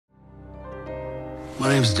My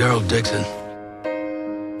name's Daryl Dixon.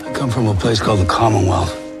 I come from a place called the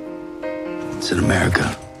Commonwealth. It's in America.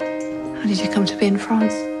 How did you come to be in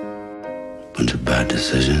France? Bunch of bad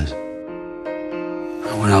decisions.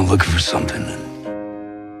 I went out looking for something, and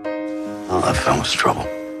all I found was trouble.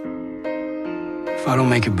 If I don't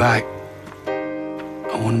make it back,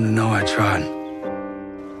 I want them to know I tried.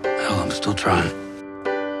 Hell, I'm still trying.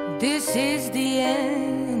 This is the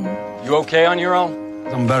end. You okay on your own?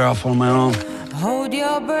 I'm better off on my own. Hold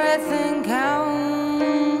your breath and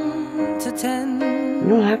count to 10. You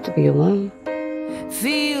don't have to be alone.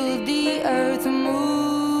 Feel the earth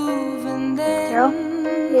move and then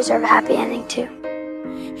Daryl, you deserve a happy ending too.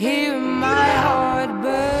 hear my heart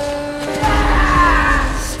burst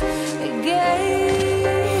again.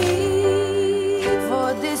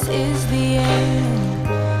 For this is the end.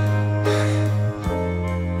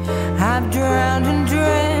 I've drowned and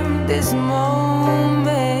dreamt this moment,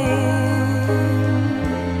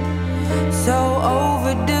 so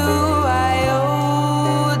overdue. I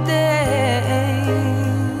owe them.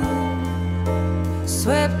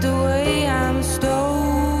 Swept away, I'm stolen.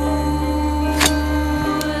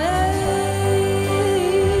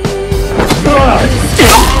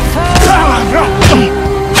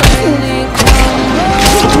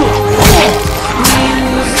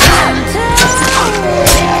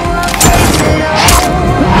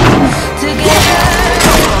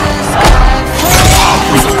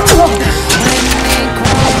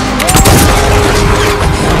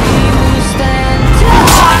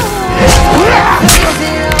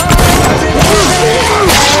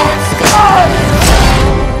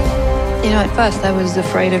 You know, at first I was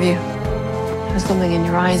afraid of you. There's something in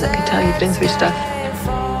your eyes that could tell you've been through stuff.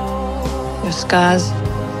 Your scars.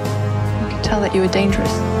 I could tell that you were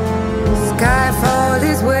dangerous. Skyfall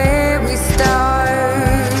is where we start.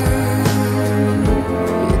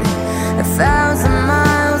 1,000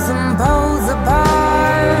 miles and poles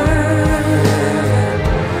apart,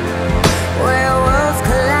 where worlds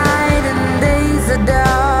collide and days are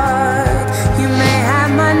dark. You may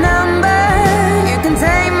have my number, you can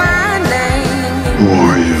take my name. Who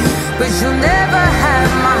are you? But you'll never have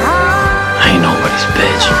my heart. I ain't nobody's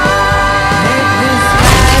bitch. Let the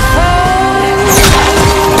sky fall,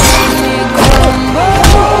 let it crumble.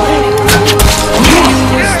 We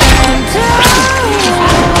will stand tall,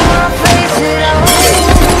 face it all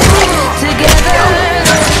together.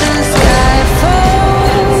 Let the sky fall,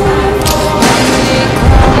 let it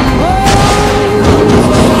crumble.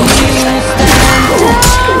 We will stand tall,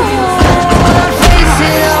 face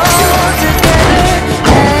it all together.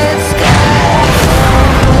 Let sky.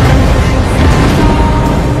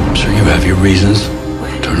 I'm sure you have your reasons for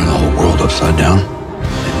turning the whole world upside down.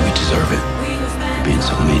 And we deserve it. Being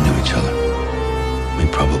so mean to each other. We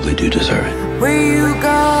probably do deserve it. Where you go,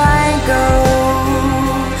 I go.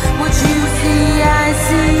 What you see, I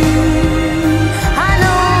see. I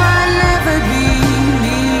know I'll never be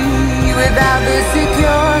without the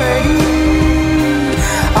security.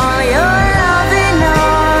 All your loving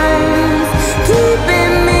arms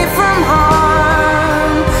keeping me from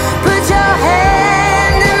harm. Put your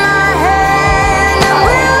hand in my hand and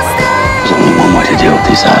we'll stand. There's only one way to deal with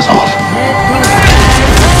these assholes.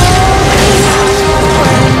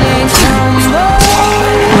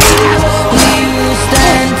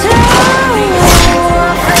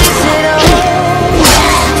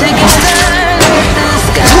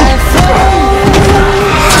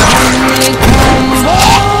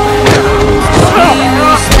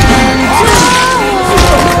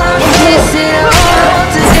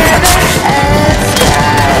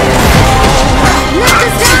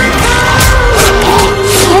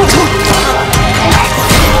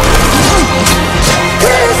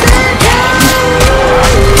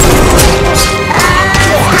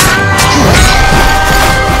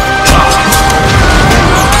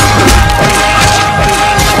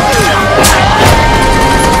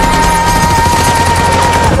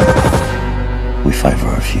 We fight for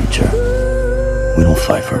our future. We don't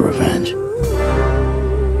fight for revenge.